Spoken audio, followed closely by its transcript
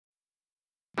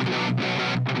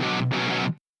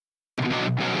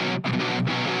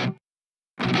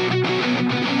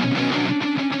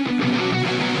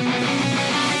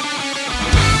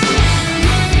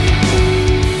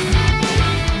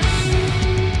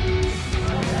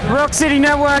Rock City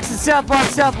Networks and South by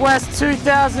Southwest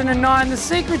 2009. The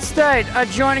Secret State are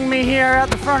joining me here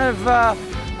out the front of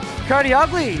Cody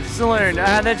Ugly's saloon.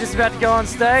 They're just about to go on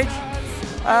stage.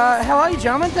 How are you,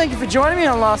 gentlemen? Thank you for joining me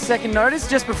on last second notice,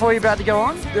 just before you're about to go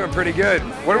on. Doing pretty good.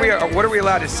 What are we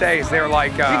allowed to say? Is there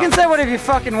like? You can say whatever you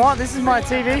fucking want. This is my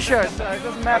TV show, so it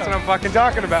doesn't matter. That's what I'm fucking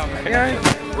talking about, man. You know?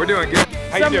 We're doing good.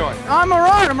 How you doing? I'm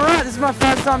alright, I'm alright. This is my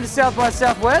first time to South by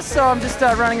Southwest, so I'm just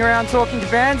running around talking to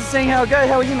bands and seeing how it goes.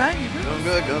 How are you, mate? Doing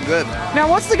good, doing good. Now,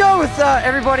 what's the goal with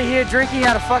everybody here drinking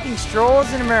out of fucking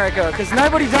straws in America? Because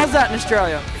nobody does that in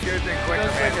Australia. The good thing quicker,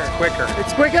 man. It's quicker.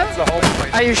 It's quicker? That's the whole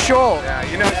point. Are you sure? Yeah,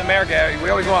 you know, it's America. We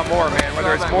always want more, man.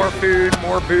 Whether it's more food,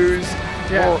 more booze,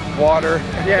 more water.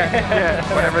 Yeah.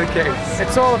 Whatever the case.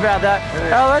 It's all about that.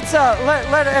 Let's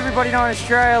let everybody know in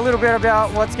Australia a little bit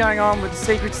about what's going on with the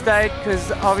Secret State,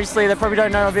 because obviously they probably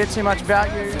don't know a bit too much about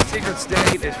you. The Secret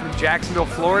State is from Jacksonville,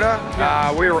 Florida.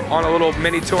 We're on a little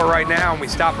mini tour right now, and we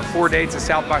stopped for 4 dates at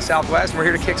South by Southwest, and we're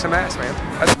here to kick some ass, man.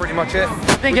 That's pretty much it.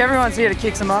 I think everyone's here to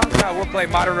kick some ass. We'll play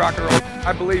modern rock and roll.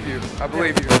 I believe you. I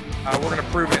believe you. We're going to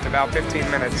prove it in about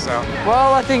 15 minutes. So.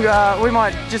 Well, I think we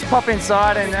might just pop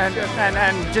inside and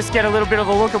just get a little bit of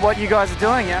a look at what you guys are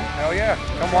doing, yeah? Hell yeah.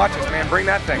 Come watch us, man. Bring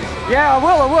that thing. Yeah, I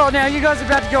will. Now, you guys are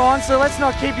about to go on, so let's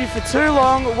not keep you for too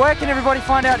long. Where can everybody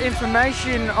find out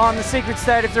information on the Secret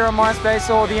State if they're on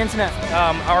MySpace or the internet?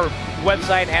 Our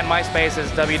website and MySpace is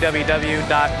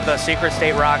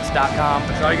www.thesecretstaterocks.com.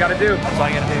 That's all you got to do. That's all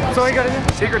you got to do. That's all you got to do?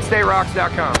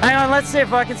 Secretstaterocks.com. Hang on, let's see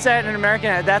if I can say it in American.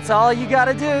 That's all you got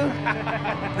to do.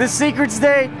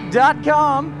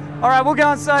 Thesecretstate.com. All right, we'll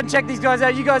go inside and check these guys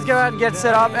out. You guys go out and get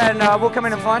set up, and we'll come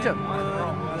in and find you.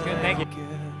 That's good, thank you.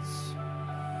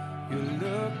 You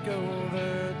look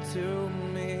over to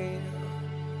me.